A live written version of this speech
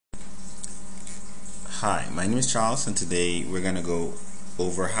Hi, my name is Charles, and today we're going to go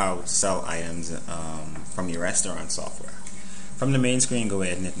over how to sell items from your restaurant software. From the main screen, go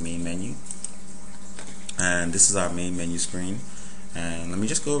ahead and hit main menu, and this is our main menu screen. And let me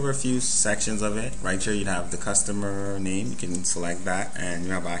just go over a few sections of it. Right here, you'd have the customer name. You can select that, and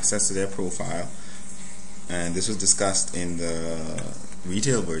you have access to their profile. And this was discussed in the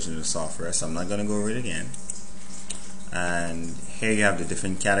retail version of the software, so I'm not going to go over it again. And here you have the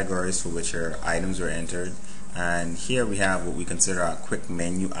different categories for which your items were entered, and here we have what we consider our quick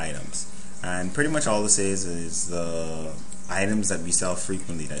menu items. And pretty much all this is the items that we sell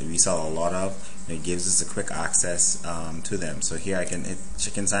frequently, that we sell a lot of. It gives us a quick access to them. So here I can hit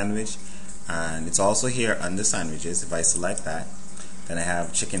chicken sandwich, and it's also here under sandwiches. If I select that, then I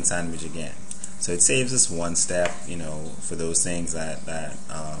have chicken sandwich again. So it saves us one step, for those things that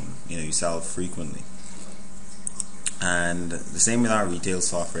you sell frequently. And the same with our retail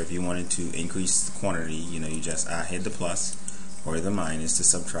software. If you wanted to increase the quantity, you just hit the plus or the minus to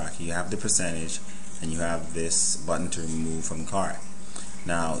subtract. You have the percentage, and you have this button to remove from cart.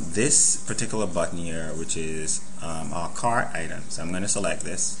 Now this particular button here, which is our cart items, I'm going to select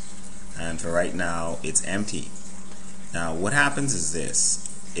this, and for right now it's empty. Now what happens is this: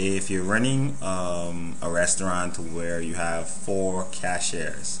 if you're running a restaurant where you have 4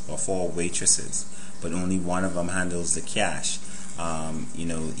 cashiers or 4 waitresses, but only one of them handles the cash,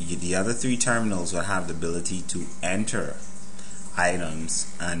 the other 3 terminals will have the ability to enter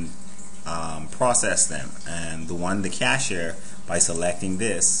items and process them. And the cashier, by selecting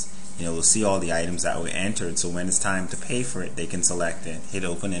this, will see all the items that were entered. So when it's time to pay for it, they can select it, hit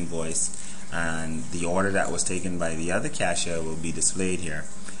open invoice, and the order that was taken by the other cashier will be displayed here,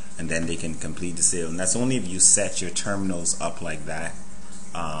 and then they can complete the sale. And that's only if you set your terminals up like that,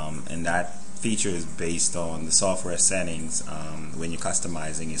 and that feature is based on the software settings when you're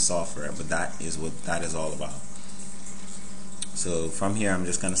customizing your software, but that is what that is all about. So from here, I'm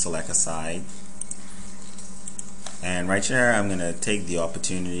just going to select a side, and right here I'm going to take the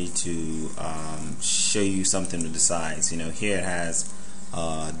opportunity to show you something with the sides. Here it has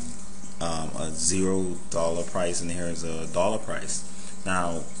a $0 price, and here is a $1 price.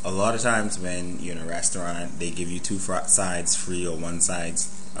 Now a lot of times when you're in a restaurant, they give you 2 sides free or 1 side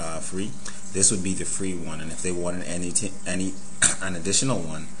free. This would be the free one, and if they wanted an additional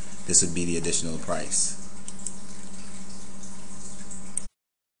one, this would be the additional price.